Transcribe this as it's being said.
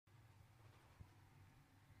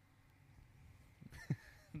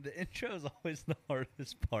The intro is always the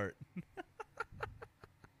hardest part.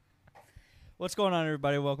 What's going on,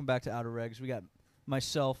 everybody? Welcome back to Outer Regs. We got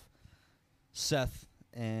myself, Seth,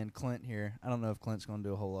 and Clint here. I don't know if Clint's going to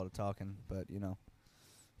do a whole lot of talking, but, you know,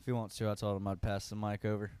 if he wants to, I told him I'd pass the mic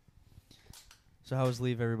over. So how was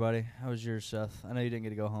leave, everybody? How was yours, Seth? I know you didn't get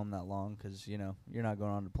to go home that long because, you know, you're not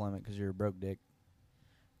going on deployment because you're a broke dick.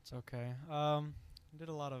 It's okay. Did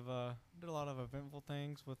a lot of eventful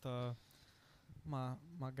things with my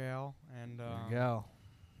gal and Your gal.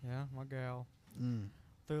 yeah, my gal. Mm.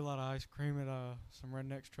 Threw a lot of ice cream at some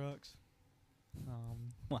rednecks trucks.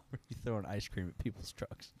 Why were you throwing ice cream at people's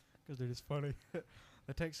trucks? Because they're just funny.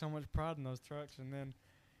 They take so much pride in those trucks, and then,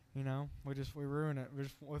 you know, we ruin it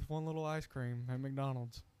just with one little ice cream at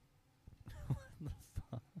McDonald's. What the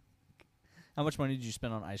fuck? How much money did you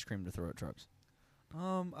spend on ice cream to throw at trucks?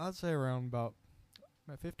 I'd say around about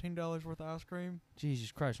 $15 worth of ice cream.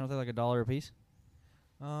 Jesus Christ, aren't they like $1 a piece?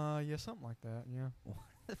 Yeah, something like that. Yeah. What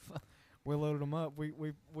the fuck? We loaded them up.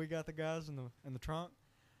 We got the guys in the trunk,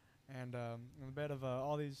 and in the bed of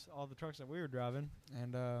all the trucks that we were driving,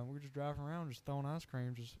 and we were just driving around, just throwing ice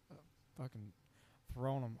cream, just fucking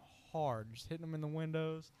throwing them hard, just hitting them in the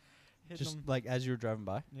windows, Just like as you were driving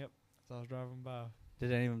by? Yep. As I was driving by.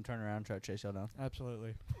 Did any of them turn around and try to chase y'all down?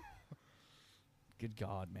 Absolutely. Good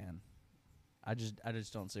God, man. I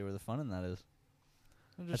just don't see where the fun in that is.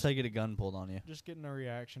 That's how you get a gun pulled on you. Just getting a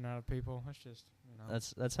reaction out of people. That's just, you know.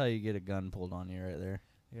 That's how you get a gun pulled on you right there.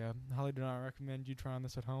 Yeah. Holly, do not recommend you trying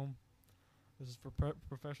this at home. This is for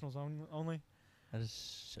professionals only. That is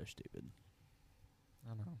so stupid.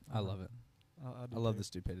 I know. I love it. I I love the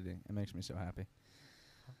stupidity. It makes me so happy.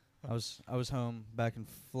 I was home back in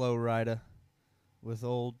Florida with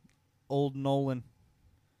old Nolan.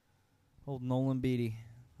 Old Nolan Beatty.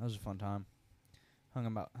 That was a fun time. Hung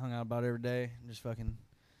out about every day. Just fucking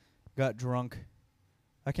got drunk.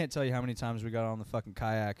 I can't tell you how many times we got on the fucking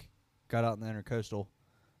kayak, got out in the intercoastal,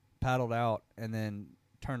 paddled out, and then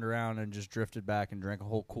turned around and just drifted back and drank a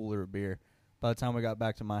whole cooler of beer. By the time we got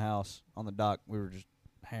back to my house on the dock, we were just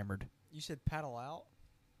hammered. You said paddle out?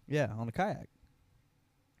 Yeah, on the kayak.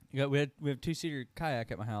 We have a 2-seater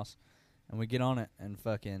kayak at my house, and we get on it and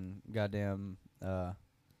fucking goddamn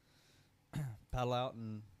paddle out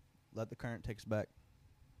and let the current take us back.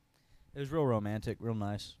 It was real romantic, real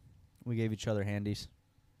nice. We gave each other handies.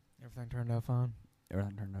 Everything turned out fine.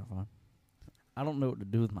 Everything turned out fine. I don't know what to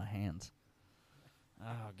do with my hands.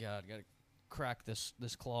 Oh, God. Got to crack this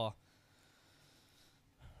claw.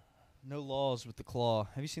 No laws with the claw.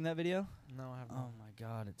 Have you seen that video? No, I haven't. Oh, my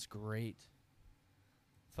God. It's great.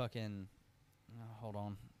 Fucking. Hold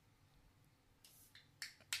on.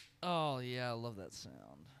 Oh, yeah. I love that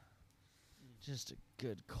sound. Just a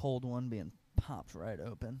good cold one being popped right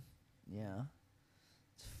open. Yeah.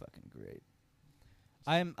 It's fucking great.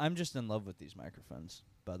 I'm just in love with these microphones,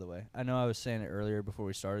 by the way. I know I was saying it earlier before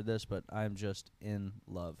we started this, but I'm just in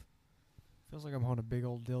love. Feels like I'm holding a big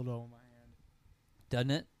old dildo in my hand. Doesn't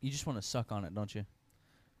it? You just want to suck on it, don't you?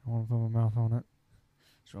 I want to put my mouth on it.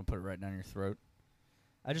 Just want to put it right down your throat.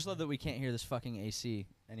 I just love that we can't hear this fucking AC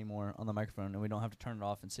anymore on the microphone, and we don't have to turn it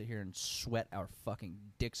off and sit here and sweat our fucking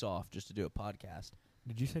dicks off just to do a podcast.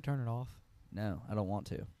 Did you say turn it off? No, I don't want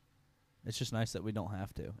to. It's just nice that we don't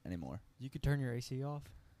have to anymore. You could turn your AC off?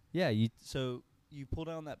 Yeah, so you pull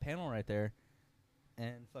down that panel right there,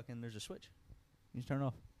 and fucking there's a switch. You just turn it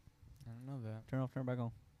off. I don't know that. Turn it off, turn it back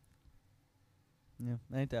on. Yeah,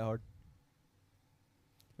 it ain't that hard.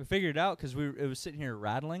 We figured it out because it was sitting here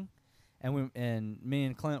rattling, and me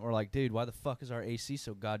and Clint were like, dude, why the fuck is our AC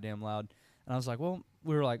so goddamn loud? And I was like, well,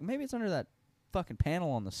 we were like, maybe it's under that fucking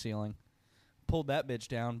panel on the ceiling. Pulled that bitch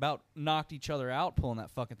down, about knocked each other out pulling that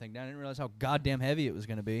fucking thing down. I didn't realize how goddamn heavy it was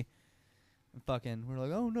going to be. And fucking, we were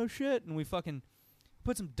like, oh, no shit. And we fucking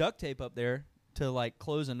put some duct tape up there to, like,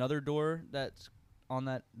 close another door that's on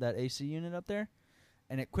that AC unit up there.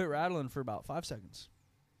 And it quit rattling for about 5 seconds.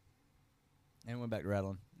 And it went back to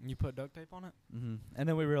rattling. You put duct tape on it? Mm-hmm. And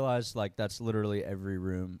then we realized, like, that's literally every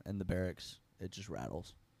room in the barracks. It just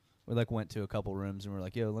rattles. We, like, went to a couple rooms and we're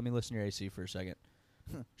like, yo, let me listen to your AC for a second.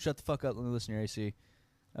 Shut the fuck up. Let me listen to your AC.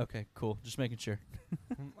 Okay, cool. Just making sure.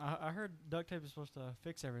 I heard duct tape is supposed to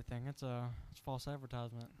fix everything. It's false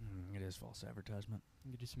advertisement. It is false advertisement.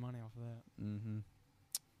 You get you some money off of that. Mm-hmm.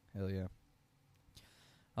 Hell yeah.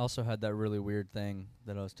 I also had that really weird thing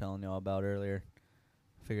that I was telling y'all about earlier.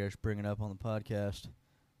 I figured I should bring it up on the podcast.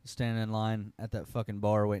 Standing in line at that fucking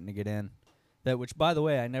bar waiting to get in. Which, by the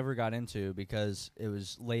way, I never got into because it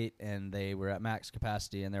was late and they were at max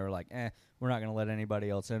capacity and they were like, we're not going to let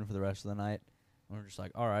anybody else in for the rest of the night. And we're just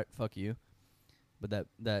like, all right, fuck you. But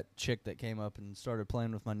that chick that came up and started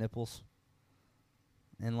playing with my nipples,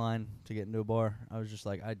 in line to get into a bar. I was just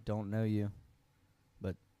like, I don't know you,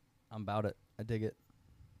 but I'm about it. I dig it.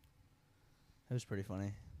 It was pretty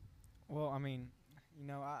funny. Well, I mean, you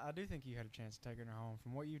know, I do think you had a chance to take her home.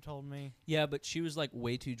 From what you told me. Yeah, but she was like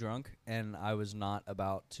way too drunk, and I was not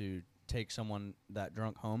about to take someone that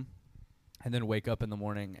drunk home and then wake up in the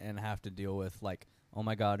morning and have to deal with like, oh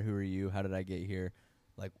my God, who are you? How did I get here?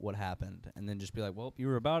 Like, what happened? And then just be like, well, you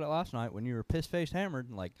were about it last night when you were piss-faced hammered.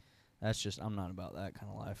 And like, that's just, I'm not about that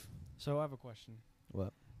kind of life. So I have a question.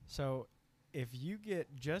 What? So if you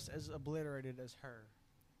get just as obliterated as her,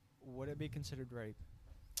 would it be considered rape?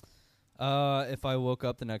 If I woke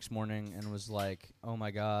up the next morning and was like, oh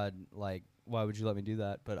my God, like, why would you let me do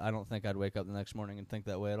that? But I don't think I'd wake up the next morning and think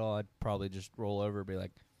that way at all. I'd probably just roll over and be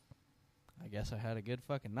like, I guess I had a good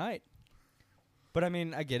fucking night. But I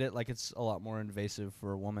mean, I get it. Like, it's a lot more invasive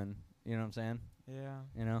for a woman. You know what I'm saying? Yeah.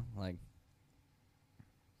 You know, like,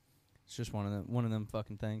 it's just one of them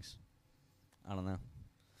fucking things. I don't know.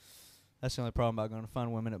 That's the only problem about going to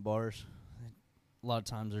find women at bars. A lot of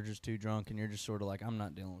times they're just too drunk, and you're just sort of like, I'm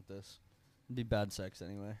not dealing with this. It'd be bad sex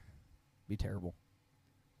anyway. Be terrible.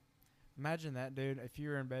 Imagine that, dude. If you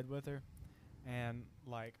were in bed with her, and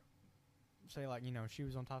like, say like, you know, she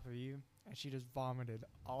was on top of you, and she just vomited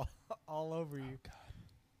all over you. Oh, God.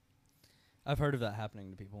 I've heard of that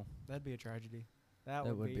happening to people. That'd be a tragedy. That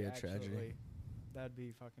would be a tragedy. That'd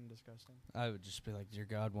be fucking disgusting. I would just be like, dear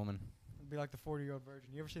God, woman. It'd be like the 40-year-old virgin.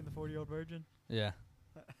 You ever seen the 40-year-old virgin? Yeah.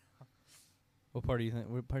 What part do you think?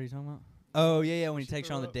 What part are you talking about? Oh yeah, when he takes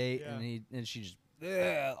her on the date and she just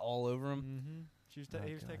all over him. Mm-hmm.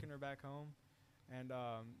 He was taking her back home, and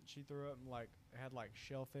she threw up and like had like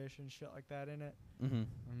shellfish and shit like that in it. Mm-hmm.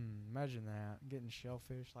 Imagine that, getting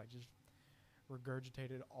shellfish like just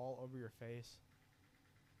regurgitated all over your face.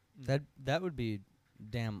 That would be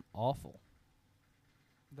damn awful.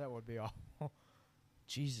 That would be awful.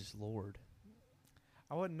 Jesus Lord.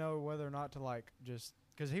 I wouldn't know whether or not to like just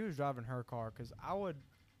because he was driving her car. Because I would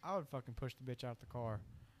fucking push the bitch out the car.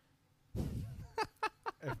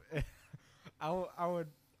 I would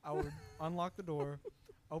unlock the door,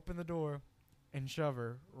 open the door, and shove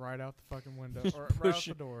her right out the fucking window or right out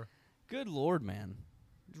the door. Good Lord, man!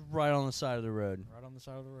 Just right on the side of the road. Right on the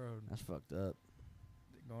side of the road. That's fucked up.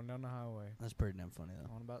 Going down the highway. That's pretty damn funny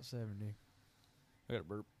though. On about 70. I got a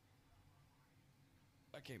burp.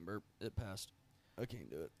 I can't burp. It passed. I can't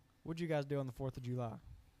do it. What'd you guys do on the 4th of July?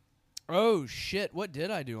 Oh, shit. What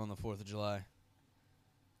did I do on the 4th of July?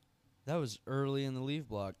 That was early in the leave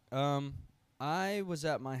block. I was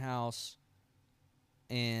at my house,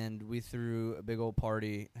 and we threw a big old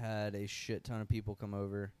party, had a shit ton of people come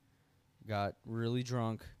over, got really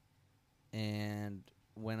drunk, and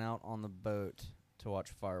went out on the boat to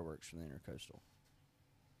watch fireworks from the Intercoastal.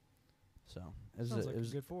 So it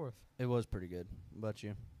was a good 4th. It was pretty good. What about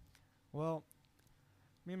you? Well,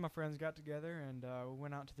 me and my friends got together and we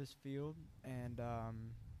went out to this field and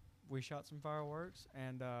we shot some fireworks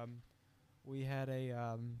and we had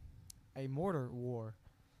a mortar war.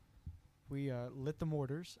 We lit the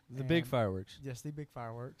mortars. The big fireworks. Yes, the big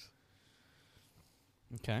fireworks.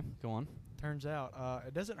 Okay, go on. Turns out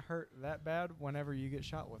it doesn't hurt that bad whenever you get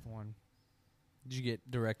shot with one. Did you get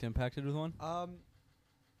direct impacted with one?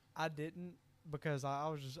 I didn't because I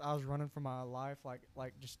was running for my life,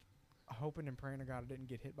 like just hoping and praying to God I didn't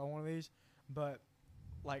get hit by one of these. But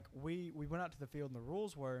like we went out to the field and the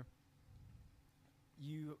rules were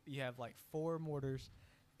you have like 4 mortars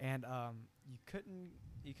and you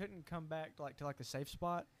couldn't come back to like the safe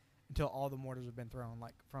spot until all the mortars have been thrown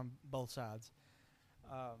like from both sides.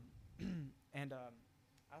 And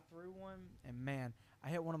I threw one and man, I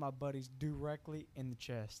hit one of my buddies directly in the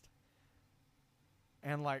chest.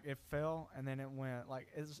 And like it fell and then it went like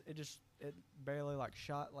it barely like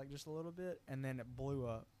shot like just a little bit and then it blew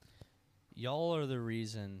up. Y'all are the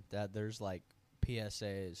reason that there's like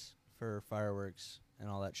PSAs for fireworks and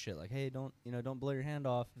all that shit. Like, hey, don't blow your hand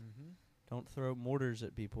off. Mm-hmm. Don't throw mortars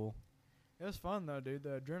at people. It was fun though, dude.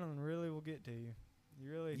 The adrenaline really will get to you. You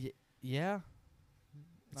really. Yeah.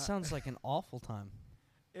 It sounds like an awful time.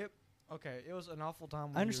 It was an awful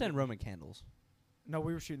time. I understand Roman candles. No,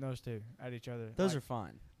 we were shooting those too at each other. Those are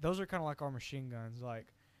fine. Those are kind of like our machine guns.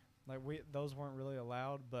 Those weren't really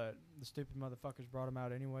allowed, but the stupid motherfuckers brought them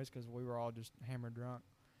out anyways because we were all just hammered drunk,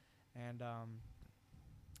 and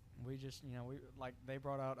we just they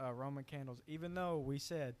brought out Roman candles, even though we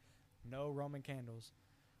said no Roman candles,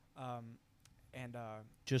 and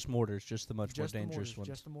just mortars, just the much more dangerous ones.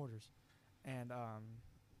 Just the mortars, and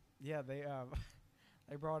they.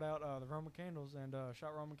 They brought out the Roman candles and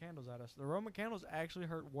shot Roman candles at us. The Roman candles actually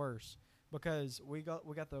hurt worse because we got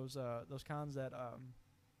those kinds that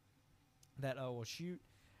will shoot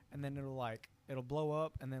and then it'll blow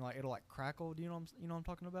up, and then like it'll like crackle. Do you know what I'm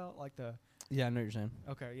talking about? Like the Yeah, I know what you're saying.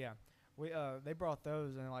 okay, yeah. We they brought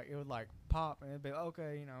those, and like it would like pop, and it'd be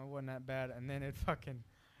okay, you know, it wasn't that bad, and then it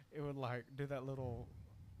would like do that little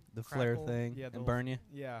The crackle. flare thing Yeah, and burn you.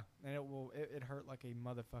 Yeah, and it hurt like a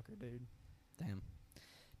motherfucker, dude. Damn.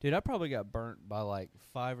 Dude, I probably got burnt by like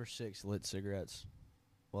 5 or 6 lit cigarettes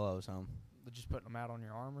while I was home. Just putting them out on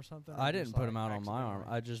your arm or something. I didn't put them out on my arm.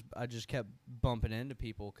 I just kept bumping into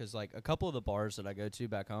people because like a couple of the bars that I go to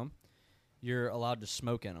back home, you're allowed to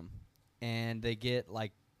smoke in them, and they get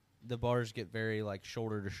like the bars get very like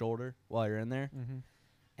shoulder to shoulder while you're in there. Mm-hmm.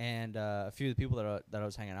 And a few of the people that I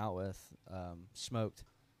was hanging out with smoked,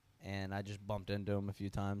 and I just bumped into them a few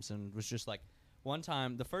times, and was just like, one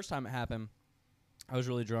time, the first time it happened, I was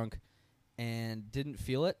really drunk and didn't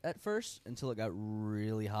feel it at first until it got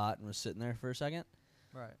really hot and was sitting there for a second.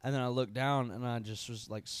 Right. And then I looked down and I just was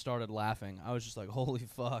like started laughing. I was just like, holy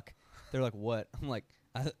fuck. They're like, what? I'm like,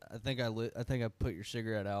 I think I put your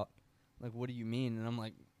cigarette out. Like, what do you mean? And I'm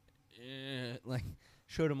like, like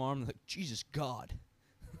showed him arm, like, Jesus God.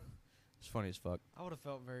 It's funny as fuck. I would have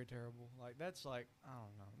felt very terrible. Like that's like I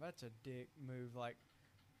don't know. That's a dick move. Like,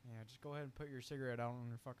 yeah, just go ahead and put your cigarette out on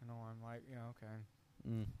your fucking arm. Like, yeah,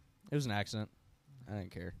 okay. It was an accident. I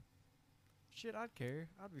didn't care. Shit, I'd care.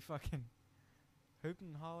 I'd be fucking hooping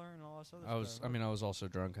and hollering and all this other stuff. I was also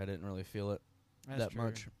drunk. I didn't really feel it that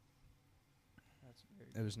much. That's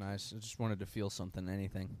very It was nice. I just wanted to feel something,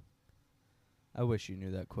 anything. I wish you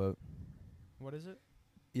knew that quote. What is it?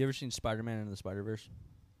 You ever seen Spider-Man into the Spider-Verse?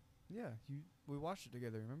 Yeah, we watched it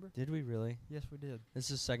together, remember? Did we really? Yes, we did. This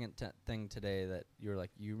is the second thing today that you were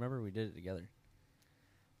like, you remember we did it together.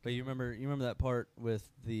 But you remember that part with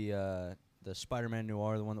the Spider-Man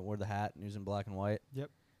Noir, the one that wore the hat and he was in black and white? Yep.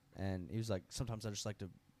 And he was like, sometimes I just like to,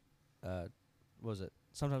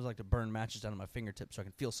 sometimes I like to burn matches down to my fingertips so I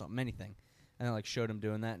can feel something, anything. And I like showed him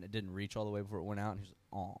doing that and it didn't reach all the way before it went out and he was like,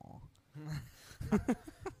 aw. It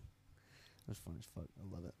was fun as fuck.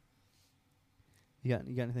 I love it. You got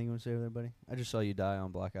anything you want to say over there, buddy? I just saw you die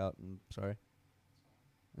on blackout. I'm sorry.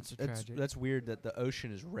 It's tragic. That's weird that the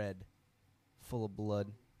ocean is red, full of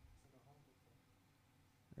blood.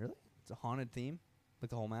 Really? It's a haunted theme, like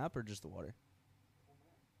the whole map, or just the water?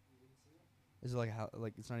 Is it like how?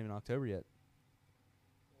 Like it's not even October yet.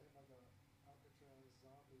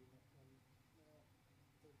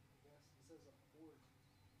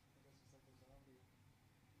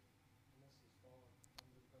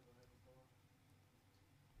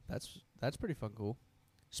 That's pretty fucking cool.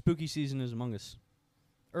 Spooky season is among us.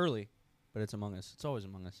 Early, but it's among us. It's always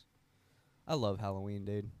among us. I love Halloween,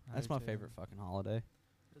 dude. That's my favorite fucking holiday.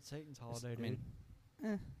 It's Satan's holiday, I mean,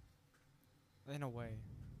 dude. In a way.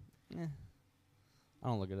 I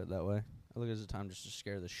don't look at it that way. I look at it as a time just to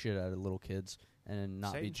scare the shit out of little kids and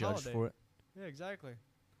not Satan's be judged holiday. for it. Yeah, exactly.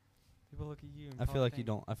 People look at you. And I feel like you think-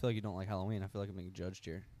 don't. I feel like you don't like Halloween. I feel like I'm being judged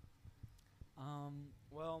here.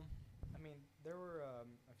 Well, I mean, there were a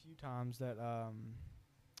few times that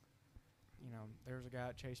there was a guy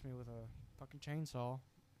that chased me with a fucking chainsaw.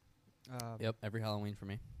 Yep, every Halloween for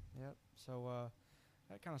me. Yep. So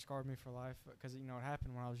that kind of scarred me for life because it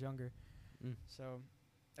happened when I was younger. So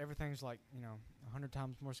everything's like 100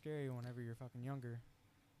 times more scary whenever you're fucking younger.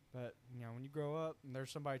 But when you grow up and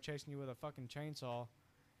there's somebody chasing you with a fucking chainsaw,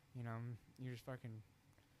 you just fucking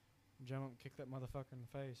jump up and kick that motherfucker in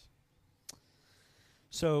the face.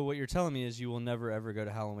 So what you're telling me is you will never ever go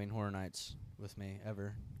to Halloween Horror Nights with me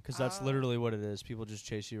ever, because that's literally what it is. People just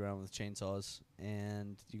chase you around with chainsaws,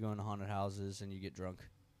 and you go into haunted houses and you get drunk.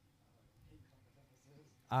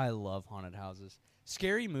 I love haunted houses.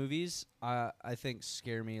 Scary movies, I think,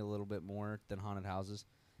 scare me a little bit more than haunted houses.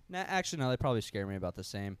 Actually, no, they probably scare me about the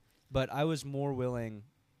same. But I was more willing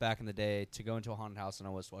back in the day to go into a haunted house than I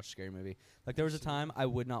was to watch a scary movie. Like, there was a time I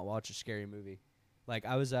would not watch a scary movie. Like,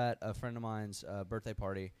 I was at a friend of mine's birthday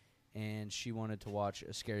party, and she wanted to watch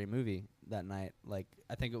a scary movie that night. Like,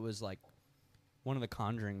 I think it was, like, one of the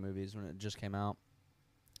Conjuring movies when it just came out.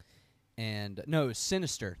 And, no, it was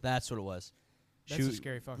Sinister. That's what it was. That's a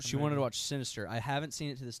scary fucking She wanted to watch Sinister. I haven't seen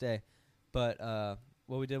it to this day. But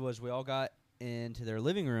what we did was we all got into their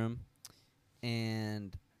living room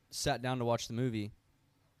and sat down to watch the movie.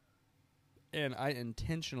 And I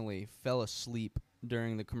intentionally fell asleep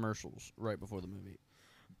during the commercials right before the movie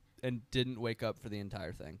and didn't wake up for the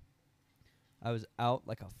entire thing. I was out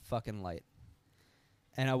like a fucking light.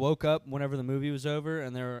 And I woke up whenever the movie was over,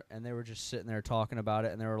 and they were just sitting there talking about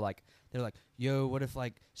it, and they're like, "Yo, what if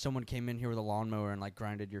like someone came in here with a lawnmower and like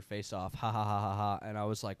grinded your face off?" Ha ha ha ha ha. And I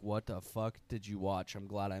was like, "What the fuck did you watch? I'm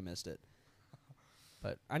glad I missed it."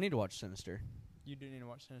 But I need to watch Sinister. You do need to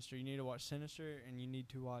watch Sinister. You need to watch Sinister, and you need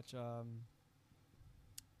to watch.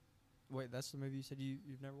 Wait, that's the movie you said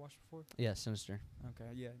you've never watched before? Yeah, Sinister. Okay,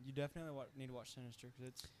 yeah, you definitely need to watch Sinister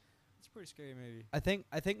because it's a pretty scary movie. I think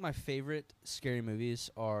my favorite scary movies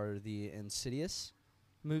are the Insidious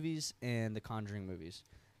movies and the Conjuring movies.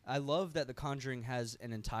 I love that the Conjuring has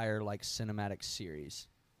an entire like cinematic series.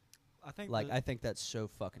 I think I think that's so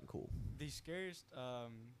fucking cool. the scariest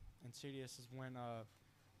Insidious is when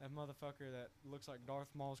that motherfucker that looks like Darth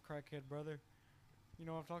Maul's crackhead brother. You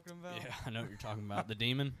know what I'm talking about? Yeah, I know what you're talking about. The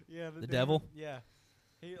demon? Yeah, The devil? Yeah.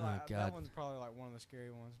 He Oh, like God. that one's probably like one of the scary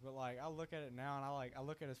ones. But like I look at it now and I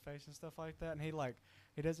look at his face and stuff like that, and he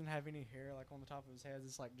doesn't have any hair like on the top of his head.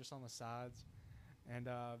 It's like just on the sides. And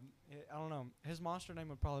I don't know. His monster name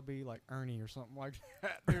would probably be like Ernie or something like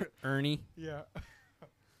that. Dude. Ernie? Yeah.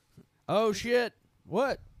 Oh, shit.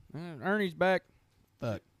 What? Ernie's back.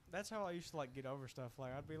 Fuck. That's how I used to like get over stuff.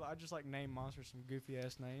 Like I'd just like name monsters some goofy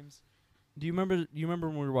ass names. Do you remember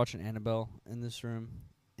when we were watching Annabelle in this room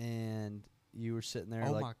and you were sitting there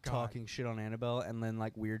Oh my like God. talking shit on Annabelle and then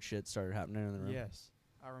like weird shit started happening in the room? Yes,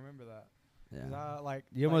 I remember that. Yeah. 'Cause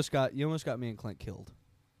You almost got me and Clint killed.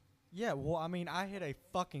 Yeah, well, I mean, I hit a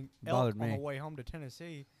fucking Bothered elk on me. the way home to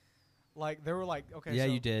Tennessee. Like they were like, okay, Yeah,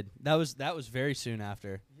 so you did. That was very soon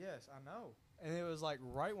after. Yes, I know. And it was like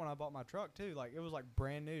right when I bought my truck too. Like it was like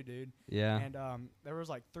brand new, dude. Yeah. And there was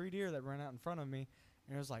like 3 deer that ran out in front of me,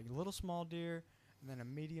 and it was like little small deer, and then a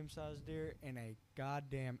medium-sized deer, and a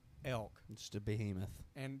goddamn elk. Just a behemoth.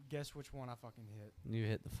 And guess which one I fucking hit? You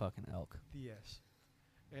hit the fucking elk. Yes.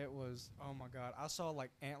 It was, oh my God. I saw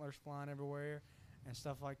like antlers flying everywhere and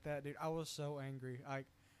stuff like that, dude. I was so angry. Like,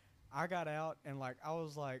 I got out and like I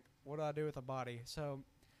was like, what do I do with the body? So,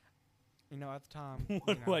 you know, at the time,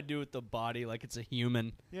 What do I do with the body like it's a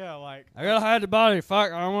human? Yeah, like I gotta hide the body.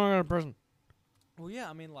 Fuck, I don't want to go to prison. well, yeah,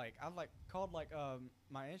 I mean, like I like called like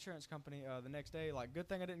my insurance company the next day. Like, good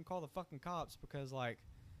thing I didn't call the fucking cops because like,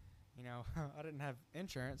 you know, I didn't have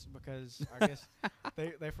insurance because I guess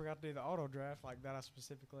they forgot to do the auto draft like that I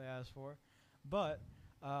specifically asked for. But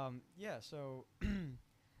yeah, so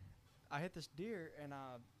I hit this deer and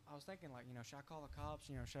I was thinking like, you know, should I call the cops?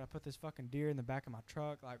 You know, should I put this fucking deer in the back of my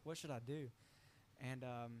truck? Like, what should I do? And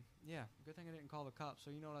yeah, good thing I didn't call the cops.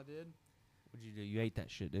 So you know what I did? What'd you do? You ate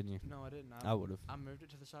that shit, didn't you? No, I didn't. I would have. I moved it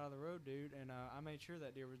to the side of the road, dude, and I made sure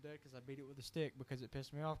that deer was dead because I beat it with a stick because it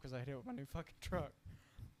pissed me off because I hit it with my new fucking truck.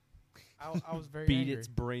 I was very Beat angry. its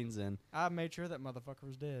brains in. I made sure that motherfucker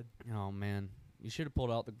was dead. Oh man, you should have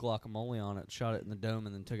pulled out the guacamole on it, shot it in the dome,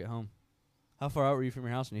 and then took it home. How far out were you from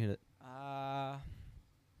your house when you hit it?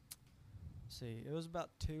 See, it was about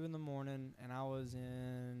 2 in the morning, and I was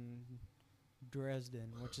in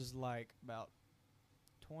Dresden, which is like about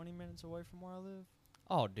 20 minutes away from where I live.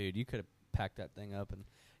 Oh, dude, you could have packed that thing up and.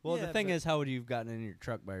 Well, Yeah, the thing but- is, how would you have gotten in your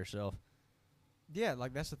truck by yourself? Yeah,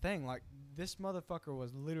 like that's the thing. Like this motherfucker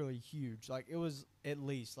was literally huge. Like it was at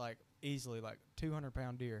least like easily like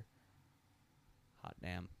 200-pound deer. Hot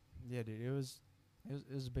damn. Yeah, dude, it was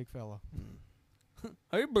a big fella.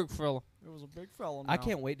 Hey, big fella. It was a big fella. I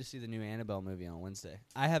can't wait to see the new Annabelle movie on Wednesday.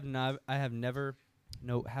 I have never.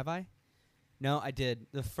 No, have I? No, I did.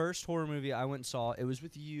 The first horror movie I went and saw, it was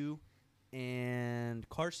with you and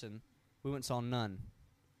Carson. We went and saw Nun.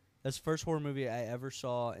 That's the first horror movie I ever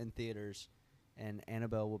saw in theaters, and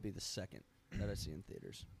Annabelle will be the second that I see in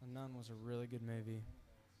theaters. The Nun was a really good movie.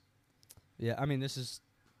 Yeah, I mean, this is.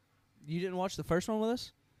 You didn't watch the first one with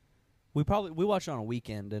us? We watched it on a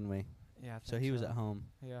weekend, didn't we? Yeah, I So think he was at home.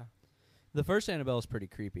 Yeah. The first Annabelle is pretty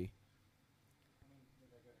creepy.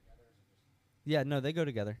 Yeah, no, they go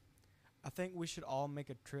together. I think we should all make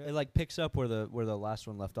a trip. It like picks up where the last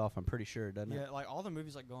one left off. I'm pretty sure, doesn't yeah, it? like all the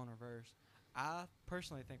movies like go in reverse. I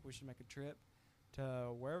personally think we should make a trip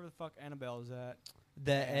to wherever the fuck Annabelle is at.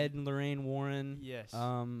 The And- Ed and Lorraine Warren. Yes.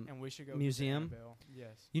 And we should go museum. visit Annabelle.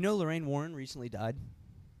 Yes. you know Lorraine Warren recently died.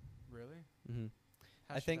 Really? Mm-hmm.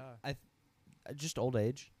 How'd I she think die? just old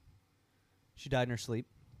age. She died in her sleep.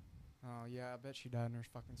 Oh yeah, I bet she died in her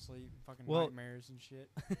fucking sleep, fucking Well- nightmares and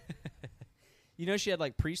shit. You know, she had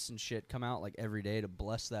like priests and shit come out like every day to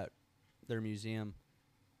bless their museum.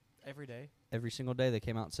 Every day. Every single day they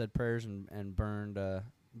came out and said prayers and burned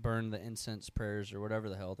the incense prayers or whatever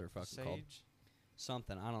the hell they're fucking called. Sage.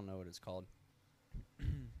 Something, I don't know what it's called.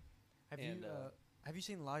 And, Have you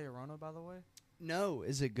seen La Llorona, by the way? No,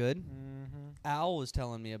 is it good? Mm-hmm. Al was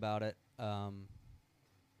telling me about it.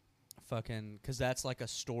 Because that's like a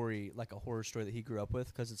story, like a horror story that he grew up with.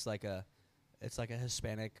 Because it's like a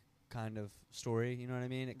Hispanic kind of story. You know what I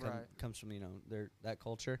mean? It Right. comes from that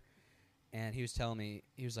culture. And he was telling me,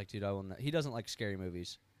 he was like, dude, I will not. He doesn't like scary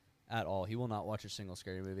movies at all. He will not watch a single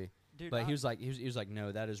scary movie. dude. But he was like,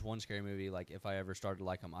 no, that is one scary movie. Like, if I ever started to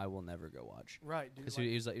like him, I will never go watch. Right, dude. Because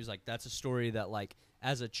he was like, that's a story that like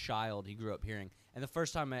as a child he grew up hearing. And the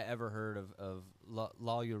first time I ever heard of La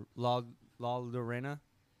Llorona,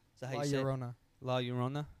 is that how La you say it? Llorona. La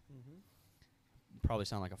Llorona. Mm-hmm. Probably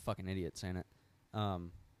sound like a fucking idiot saying it.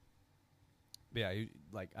 But yeah,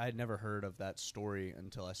 I had never heard of that story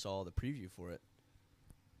until I saw the preview for it.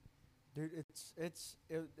 Dude,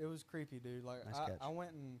 it was creepy, dude. Like Nice catch. I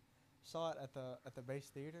went and saw it at the base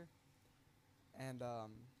theater, and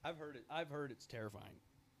I've heard it's terrifying.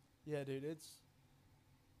 yeah, dude, it's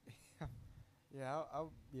yeah,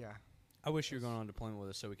 yeah. I wish you were going on deployment with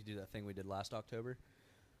us so we could do that thing we did last October,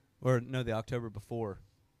 or no, the October before,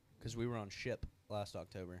 because we were on ship last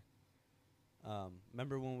October.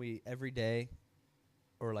 Remember when we every day,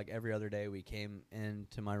 or like every other day, we came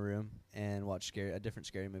into my room and watched a different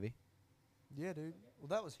scary movie? Yeah, dude. Well,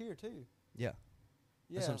 that was here too. Yeah.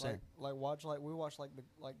 Yeah, That's what I'm saying. we watched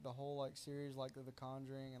the whole like series like the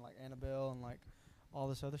Conjuring and like Annabelle and like all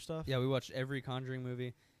this other stuff. Yeah, we watched every Conjuring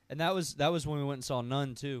movie, and that was when we went and saw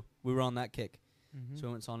Nun too. We were on that kick, Mm-hmm. so we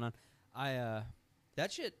went and saw Nun.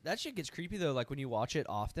 That shit gets creepy though. Like when you watch it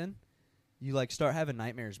often, you like start having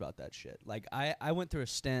nightmares about that shit. Like I went through a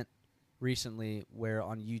stint recently where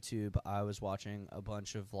on YouTube I was watching a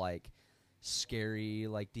bunch of like scary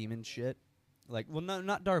like demon shit. Like, well, no,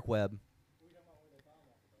 not dark web.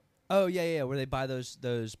 Oh yeah, where they buy those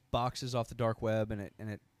boxes off the dark web and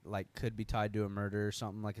it like could be tied to a murder or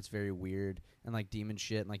something. Like it's very weird and like demon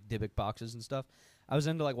shit and like Dybbuk boxes and stuff. I was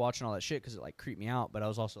into like watching all that shit because it like creeped me out, but I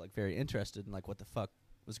was also like very interested in like what the fuck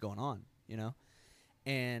was going on, you know.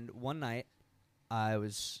 And one night I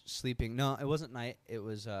was sleeping. No, it wasn't night. It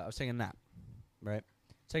was I was taking a nap, right?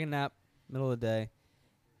 Taking a nap, middle of the day,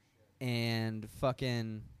 and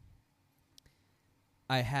fucking.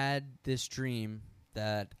 I had this dream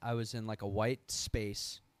that I was in like a white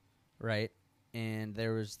space, right? And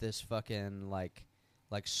there was this fucking like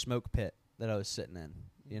smoke pit that I was sitting in,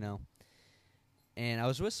 you know? And I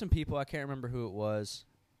was with some people, I can't remember who it was.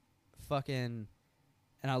 Fucking,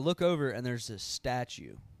 and I look over and there's this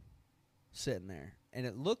statue sitting there. And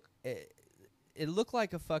it looked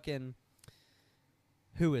like a fucking,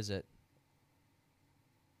 who is it?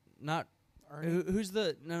 Not, who's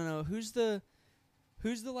the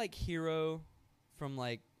like hero from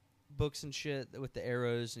like books and shit with the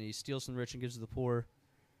arrows and he steals from the rich and gives to the poor?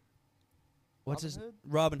 What's his Hood?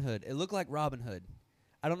 Robin Hood. It looked like Robin Hood.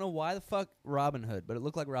 I don't know why the fuck Robin Hood, but it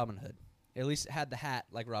looked like Robin Hood. At least it had the hat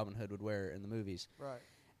like Robin Hood would wear in the movies. Right.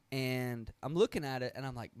 And I'm looking at it and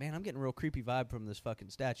I'm like, man, I'm getting a real creepy vibe from this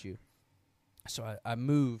fucking statue. So I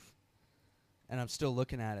move and I'm still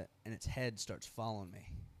looking at it and its head starts following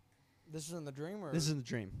me. This is in the dream, or This is in the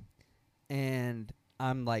dream. And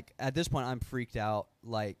I'm like, at this point, I'm freaked out,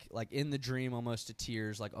 like in the dream, almost to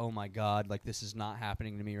tears, like, oh my God, like this is not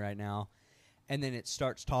happening to me right now. And then it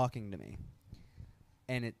starts talking to me,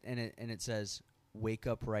 and it says, "Wake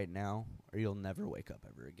up right now, or you'll never wake up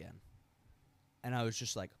ever again." And I was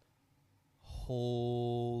just like,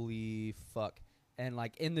 holy fuck. And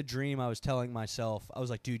like in the dream, I was telling myself, I was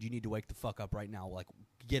like, dude, you need to wake the fuck up right now, like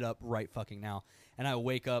get up right fucking now. And I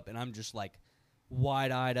wake up, and I'm just like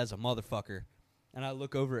wide-eyed as a motherfucker. And I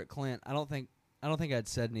look over at Clint. I don't think I'd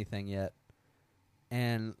said anything yet.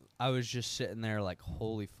 And I was just sitting there like,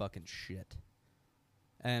 holy fucking shit.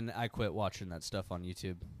 And I quit watching that stuff on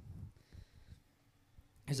YouTube.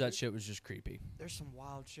 Because that shit was just creepy. there's some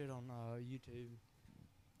wild shit on YouTube.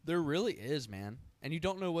 There really is, man. And you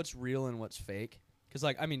don't know what's real and what's fake. Because,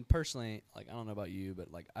 like, I mean, personally, like, I don't know about you,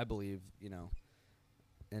 but, like, I believe, you know,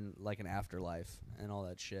 in, like, an afterlife and all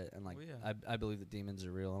that shit. And, like, I believe that demons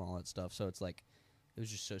are real and all that stuff. So it's, like, it was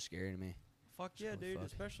just so scary to me. Fuck yeah, Holy dude! fuck.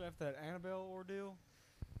 Especially after that Annabelle ordeal.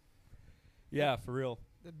 Yeah, for real.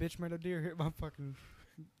 That bitch made a deer hit my fucking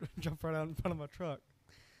jump right out in front of my truck.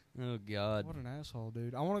 Oh, God. What an asshole,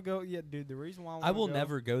 dude! I want to go. Yeah, dude. The reason why I will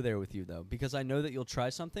never go there with you, though, because I know that you'll try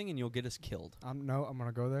something and you'll get us killed. I'm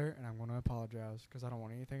gonna go there and I'm gonna apologize because I don't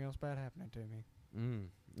want anything else bad happening to me.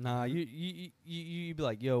 Nah, you'd be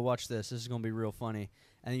like, yo, watch this. This is going to be real funny.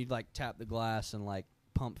 And you'd, like, tap the glass and, like,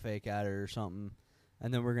 pump fake at her or something.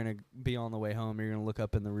 And then we're going to be on the way home. You're going to look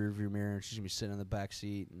up in the rearview mirror and she's going to be sitting in the back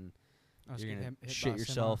seat. And you're going to shit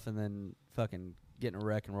yourself and then fucking get in a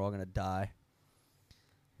wreck and we're all going to die.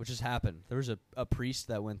 Which has happened. There was a priest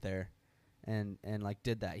that went there and like,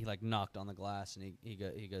 did that. He, like, knocked on the glass and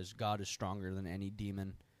he goes, God is stronger than any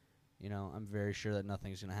demon. You know, I'm very sure that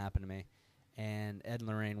nothing's going to happen to me. And Ed and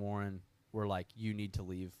Lorraine Warren were like, you need to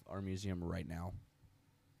leave our museum right now.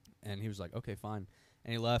 And he was like, okay, fine.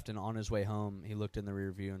 And he left, and on his way home, he looked in the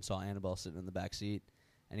rear view and saw Annabelle sitting in the back seat.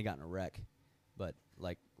 and he got in a wreck, but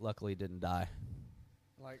like luckily didn't die.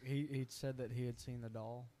 Like he said that he had seen the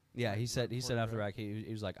doll. Yeah, Like, he said before after the the wreck he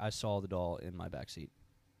was like, I saw the doll in my backseat.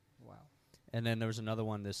 Wow. And then there was another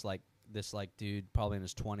one. This dude, probably in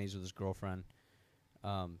his 20s, with his girlfriend,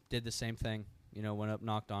 did the same thing. You know, went up,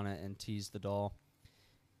 knocked on it, and teased the doll,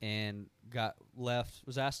 and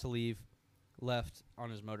was asked to leave, left on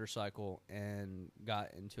his motorcycle, and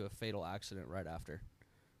got into a fatal accident right after,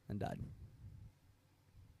 and died.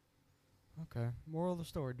 Okay. Moral of the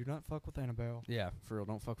story: do not fuck with Annabelle. Yeah, for real,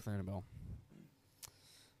 don't fuck with Annabelle.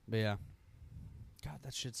 But yeah, God,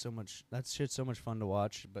 that shit's so much fun to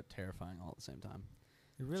watch, but terrifying all at the same time.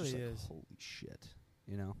 It really Just like, is. holy shit,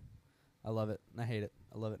 you know. I love it, and I hate it.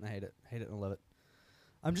 I love it, and I hate it. Hate it, and I love it.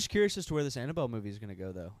 I'm just curious as to where this Annabelle movie is going to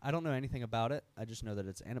go, though. I don't know anything about it. I just know that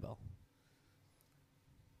it's Annabelle.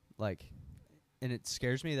 Like, and it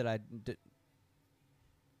scares me that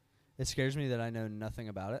it scares me that I know nothing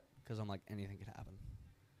about it, because I'm like, anything could happen.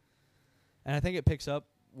 And I think it picks up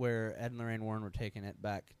where Ed and Lorraine Warren were taking it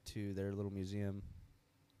back to their little museum.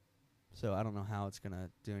 So I don't know how it's going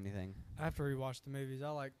to do anything. After we watched the movies,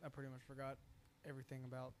 I pretty much forgot everything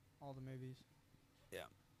about all the movies. Yeah.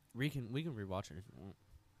 We can rewatch it if you want.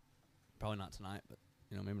 Probably not tonight, but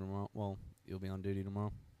maybe tomorrow. Well, you'll be on duty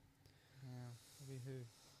tomorrow. Yeah. Maybe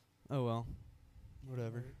who? Oh well.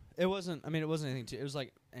 Whatever. It wasn't anything too. It was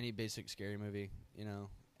like any basic scary movie,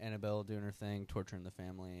 Annabelle doing her thing, torturing the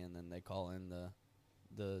family, and then they call in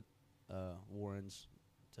the Warrens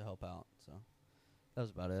to help out. So that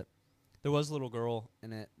was about it. There was a little girl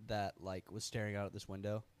in it that like was staring out at this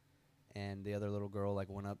window, and the other little girl like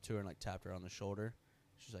went up to her and like tapped her on the shoulder.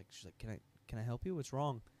 She's like, can I help you? What's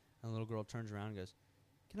wrong? And the little girl turns around and goes,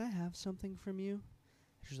 can I have something from you?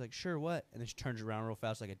 She's like, sure, what? And then she turns around real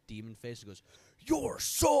fast like a demon face and goes, your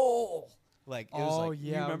soul! Like, it was like,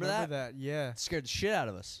 yeah, you remember that? Yeah. It scared the shit out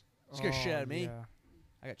of us. It scared the shit out of me. Yeah.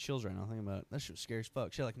 I got chills right now thinking about it. That shit was scary as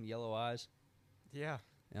fuck. She had like yellow eyes. Yeah.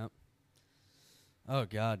 Yep. Oh,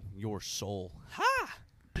 God. Your soul. Ha!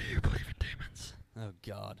 Do you believe in demons? Oh,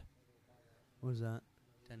 God. What is that?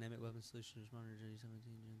 Dynamic Weapon Solutions, Monitor J17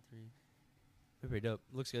 Gen 3. Pretty dope.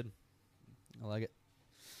 Looks good. I like it.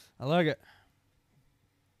 I like it.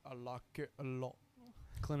 I like it a lot.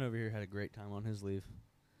 Clint over here had a great time on his leave.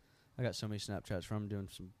 I got so many Snapchats from him doing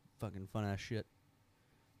some fucking fun-ass shit.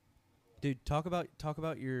 Dude, talk about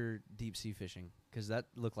your deep-sea fishing, because that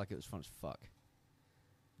looked like it was fun as fuck.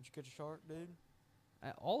 Did you catch a shark, dude?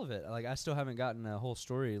 All of it. Like, I still haven't gotten a whole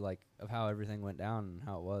story, like, of how everything went down and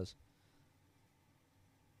how it was.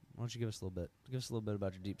 Why don't you give us a little bit? Give us a little bit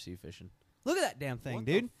about your deep-sea fishing. Look at that damn thing, what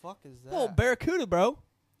dude. What the fuck is that? Oh, barracuda, bro.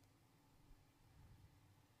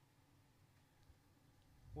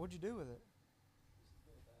 What'd you do with it?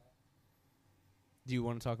 Do you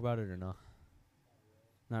want to talk about it or no?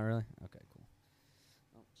 Not really? Okay, cool.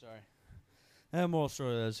 Oh, sorry. Moral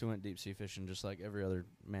story is who went deep-sea fishing just like every other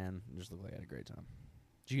man. Just looked like I had a great time.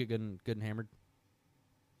 Did you get good and hammered?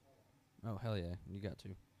 Oh, hell yeah. You got to.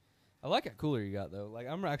 I like that cooler you got, though. Like,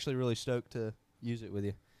 I'm actually really stoked to use it with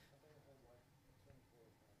you.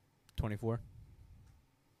 24?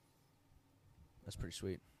 That's pretty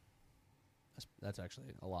sweet. That's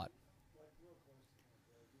actually a lot.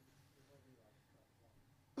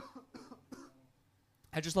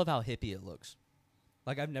 I just love how hippie it looks.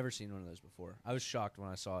 Like, I've never seen one of those before. I was shocked when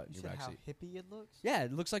I saw it in You your said how backseat. hippie it looks? Yeah,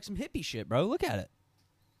 it looks like some hippie shit, bro. Look at it.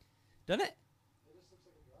 Doesn't it?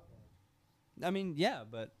 I mean, yeah,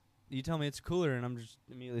 but you tell me it's cooler, and I'm just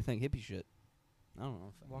immediately think hippie shit. I don't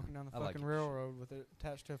know. Walking down the I like fucking hippie railroad with it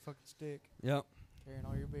attached to a fucking stick, Yep. carrying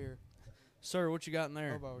all your beer. Sir, what you got in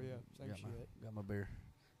there? Hobo, yeah, same got shit. Got my beer.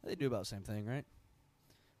 They do about the same thing, right?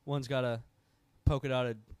 One's got a polka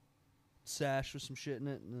dotted sash with some shit in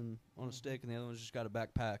it and then on a stick, and the other one's just got a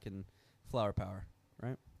backpack and flower power,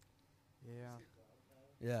 right? Yeah.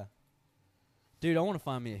 Yeah. Dude, I want to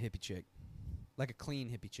find me a hippie chick. Like a clean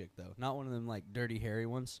hippie chick, though. Not one of them, like, dirty, hairy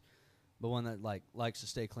ones, but one that, like, likes to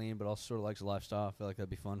stay clean but also sort of likes a lifestyle. I feel like that'd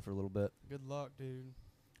be fun for a little bit. Good luck, dude.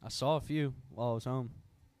 I saw a few while I was home.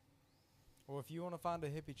 Well, if you want to find a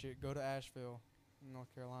hippie chick, go to Asheville,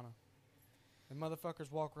 North Carolina. The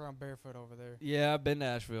motherfuckers walk around barefoot over there. Yeah, I've been to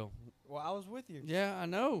Asheville. Well, I was with you. Yeah, I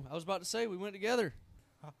know. I was about to say we went together.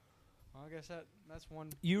 Well, I guess that's one.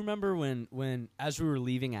 You remember when as we were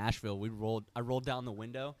leaving Asheville, I rolled down the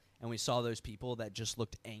window and we saw those people that just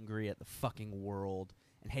looked angry at the fucking world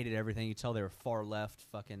and hated everything. You tell they were far left,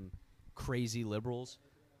 fucking crazy liberals.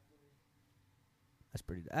 That's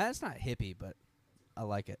pretty. That's not hippie, but I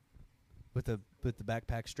like it with the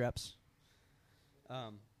backpack straps.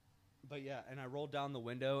 But yeah, and I rolled down the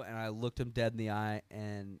window and I looked him dead in the eye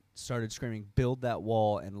and started screaming, "Build that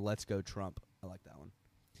wall and let's go Trump." I like that one.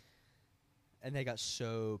 And they got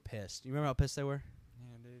so pissed. You remember how pissed they were?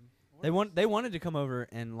 Yeah, dude. They wanted to come over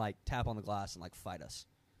and like tap on the glass and like fight us.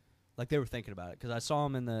 Like they were thinking about it because I saw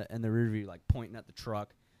them in the rear view like pointing at the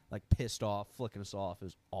truck, like pissed off, flicking us off. It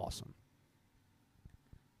was awesome.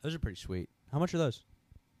 Those are pretty sweet. How much are those?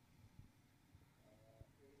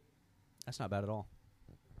 That's not bad at all.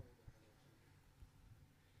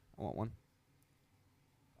 I want one.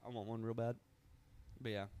 I want one real bad.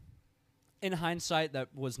 But yeah. In hindsight, that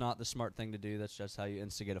was not the smart thing to do. That's just how you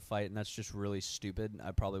instigate a fight, and that's just really stupid.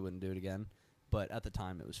 I probably wouldn't do it again. But at the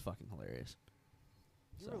time, it was fucking hilarious.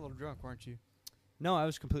 You were a little drunk, weren't you? No, I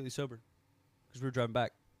was completely sober because we were driving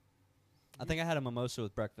back. I think I had a mimosa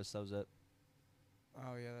with breakfast. That was it.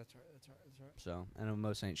 Oh, yeah, that's right. So, and a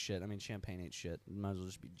mimosa ain't shit. I mean, champagne ain't shit. It might as well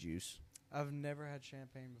just be juice. I've never had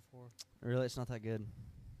champagne before. Really? It's not that good.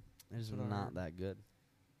 It's That's what I not heard. that good.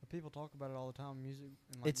 But people talk about it all the time, music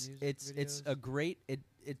and like It's music it's videos. a great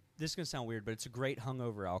this is gonna sound weird, but it's a great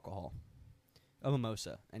hungover alcohol. A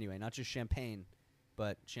mimosa, anyway, not just champagne,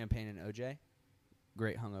 but champagne and OJ.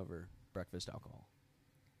 Great hungover breakfast alcohol.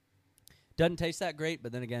 Doesn't taste that great,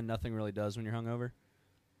 but then again, nothing really does when you're hungover.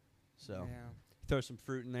 So Yeah. throw some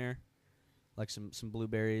fruit in there, like some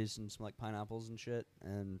blueberries and some like pineapples and shit,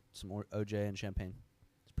 and some more OJ and champagne.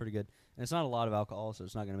 It's pretty good, and it's not a lot of alcohol, so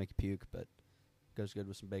it's not gonna make you puke, but goes good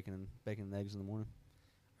with some bacon and eggs in the morning.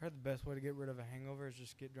 I heard the best way to get rid of a hangover is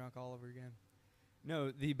just get drunk all over again.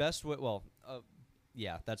 No, the best way. Well,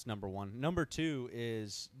 yeah, that's number one. Number two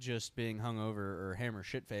is just being hungover or hammer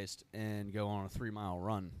shit faced and go on a 3-mile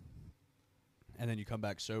run, and then you come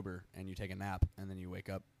back sober and you take a nap, and then you wake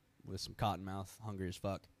up with some cotton mouth, hungry as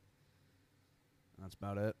fuck. That's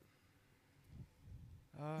about it.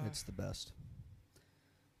 It's the best,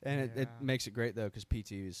 and it Yeah. makes it great though because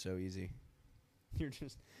PT is so easy.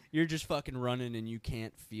 You're just fucking running and you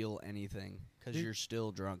can't feel anything because Dude. you're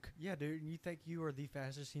still drunk. Yeah, dude, and you think you are the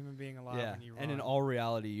fastest human being alive Yeah, when you run. and in all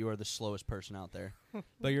reality, you are the slowest person out there.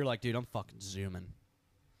 But you're like, dude, I'm fucking zooming.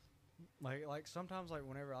 Like sometimes like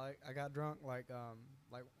whenever I got drunk like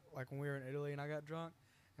when we were in Italy and I got drunk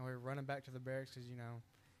and we were running back to the barracks because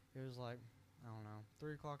it was like I don't know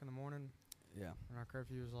 3 o'clock in the morning Yeah, and our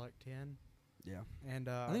curfew was like 10 yeah. and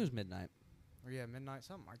I think it was midnight. or yeah midnight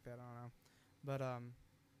something like that I don't know but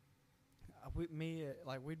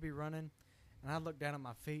we'd be running and I'd look down at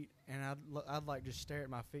my feet and I'd like just stare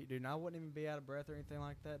at my feet, dude, and I wouldn't even be out of breath or anything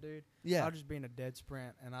like that, dude. Yeah, I'd just be in a dead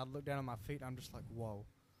sprint and I'd look down at my feet and I'm just like, whoa.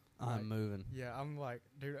 I'm moving. Yeah, I'm like,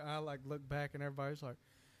 dude, I like look back and everybody's like,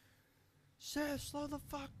 Seth, slow the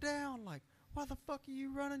fuck down. Like, why the fuck are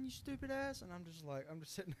you running, you stupid ass? And I'm just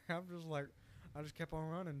sitting there, I just kept on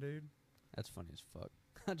running, dude. That's funny as fuck.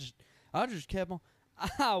 I just kept on.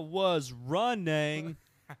 I was running.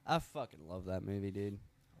 I fucking love that movie, dude.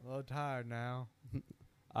 A little tired now.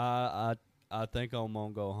 I think I'm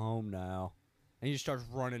gonna go home now. And he just starts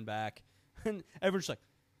running back, and everyone's like,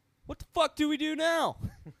 "What the fuck do we do now?"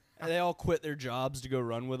 And they all quit their jobs to go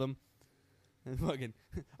run with him. And fucking,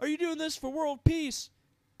 are you doing this for world peace?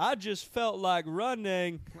 I just felt like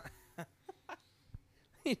running.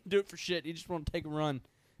 He didn't do it for shit. He just wanted to take a run,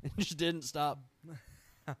 and just didn't stop.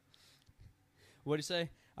 What'd he say?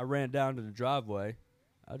 I ran down to the driveway.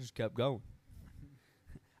 I just kept going.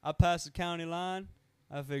 I passed the county line.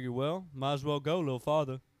 I figured, well, might as well go a little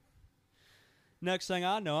farther. Next thing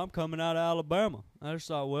I know, I'm coming out of Alabama. I just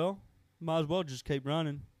thought, well, might as well just keep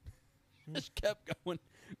running. Just kept going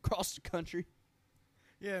across the country.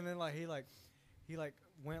 Yeah, and then he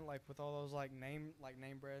went like with all those like name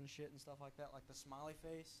brand and shit and stuff like that, like the smiley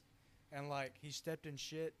face, and like he stepped in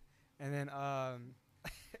shit, and then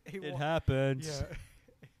It happens. Yeah.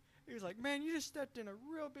 He was like, man, you just stepped in a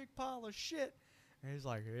real big pile of shit. And he's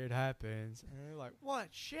like, it happens. And they're like, what,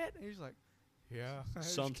 shit? And he's like, yeah. I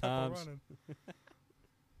just kept on Sometimes. running.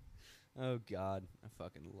 Oh, God. I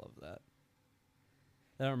fucking love that.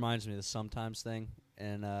 That reminds me of the sometimes thing.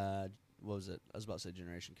 And what was it? I was about to say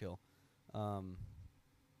Generation Kill.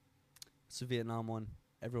 It's the Vietnam one.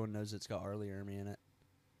 Everyone knows it's got Arlie Ermy in it.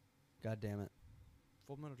 God damn it.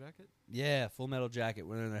 Full Metal Jacket? Yeah, Full Metal Jacket.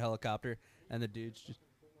 When they're in the helicopter and the dude's just...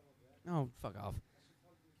 Oh, fuck off.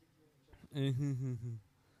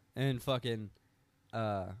 And fucking...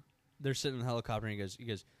 they're sitting in the helicopter and he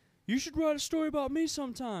goes, you should write a story about me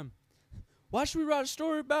sometime. Why should we write a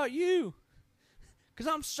story about you?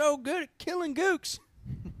 Because I'm so good at killing gooks.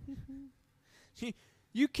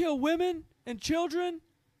 You kill women and children?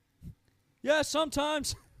 Yeah,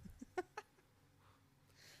 sometimes.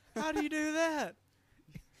 How do you do that?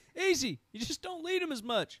 Easy. You just don't lead them as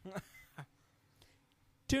much.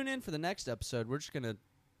 tune in for the next episode. We're just gonna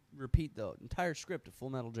repeat the entire script of Full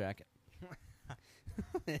Metal Jacket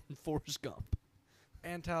and Forrest Gump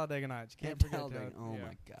And Talladega Nights. Can't and forget Talladega. Oh yeah.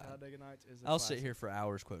 my god! Talladega Nights is. I'll sit here for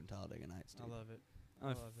hours quoting Talladega Nights. Dude. I love it. I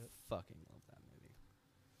love it. Fucking love that movie.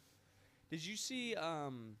 Did you see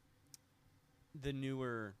the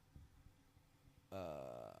newer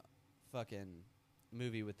fucking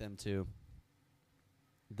movie with them two?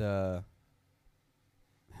 Who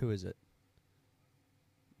is it?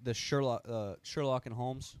 The Sherlock and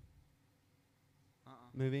Holmes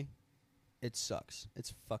movie. It sucks.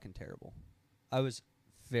 It's fucking terrible. I was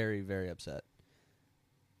very, very upset.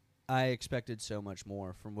 I expected so much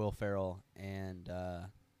more from Will Ferrell and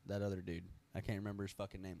that other dude. I can't remember his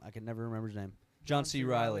fucking name. I can never remember his name. John C.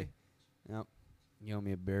 Reilly. Yep. You owe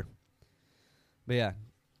me a beer. But yeah,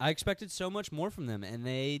 I expected so much more from them, and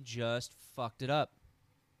they just fucked it up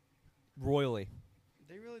royally.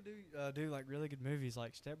 They really do like really good movies,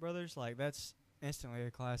 like Step Brothers. Like that's instantly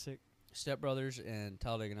a classic. Step Brothers and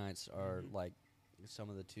Talladega Nights are like some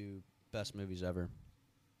of the two best movies ever.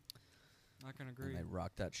 I can agree. And they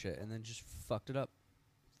rocked that shit, and then just fucked it up.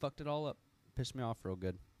 Fucked it all up. Pissed me off real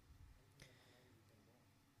good.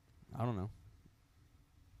 I don't know.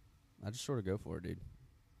 I just sort of go for it, dude.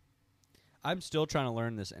 I'm still trying to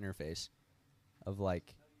learn this interface of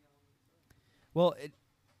like. Well,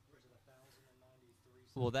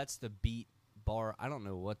 that's the beat bar. I don't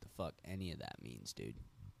know what the fuck any of that means, dude.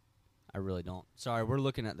 I really don't. Sorry, we're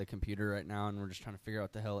looking at the computer right now, and we're just trying to figure out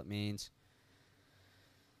what the hell it means.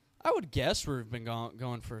 I would guess we've been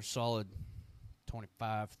going for a solid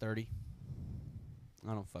 25, 30.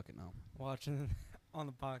 I don't fucking know. Watching on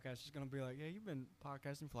the podcast, it's going to be like, yeah, you've been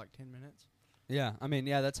podcasting for like 10 minutes. Yeah, I mean,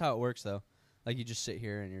 yeah, that's how it works, though. Like, you just sit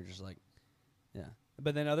here, and you're just like, yeah.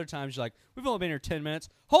 But then other times, you're like, we've only been here 10 minutes.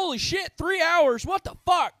 Holy shit, 3 hours. What the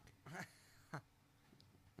fuck? Yeah.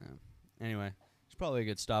 Anyway, it's probably a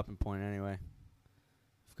good stopping point anyway.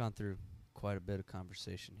 We've gone through quite a bit of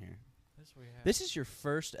conversation here. Yes, we have. This is your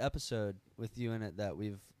first episode with you in it that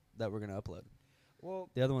we're going to upload. Well,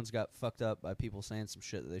 The other ones got fucked up by people saying some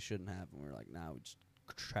shit that they shouldn't have, and we were like, nah, we just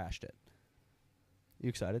trashed it. You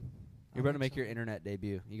excited? You're about to make your internet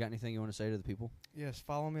debut. You got anything you want to say to the people? yes,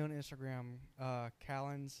 follow me on Instagram,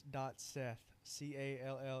 callens.seth,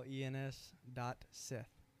 CALLENS.Seth.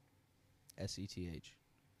 SETH.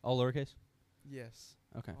 All lowercase? Yes.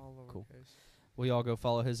 Okay, All lowercase. cool. We all go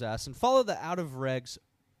follow his ass. And follow the Out of Regs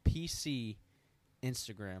PC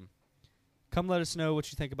Instagram. Come let us know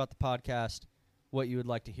what you think about the podcast, what you would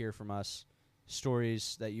like to hear from us,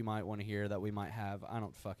 stories that you might want to hear that we might have. I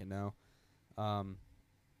don't fucking know.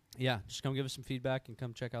 Yeah, just come give us some feedback and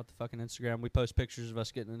come check out the fucking Instagram. We post pictures of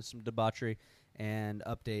us getting into some debauchery and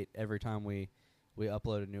update every time we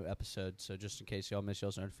upload a new episode. So just in case y'all miss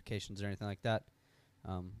y'all's notifications or anything like that.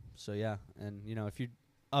 So yeah, and if you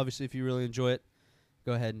really enjoy it,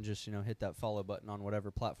 go ahead and just hit that follow button on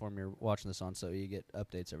whatever platform you're watching this on, so you get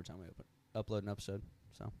updates every time we upload an episode.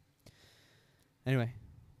 So anyway,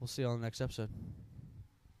 we'll see y'all in the next episode.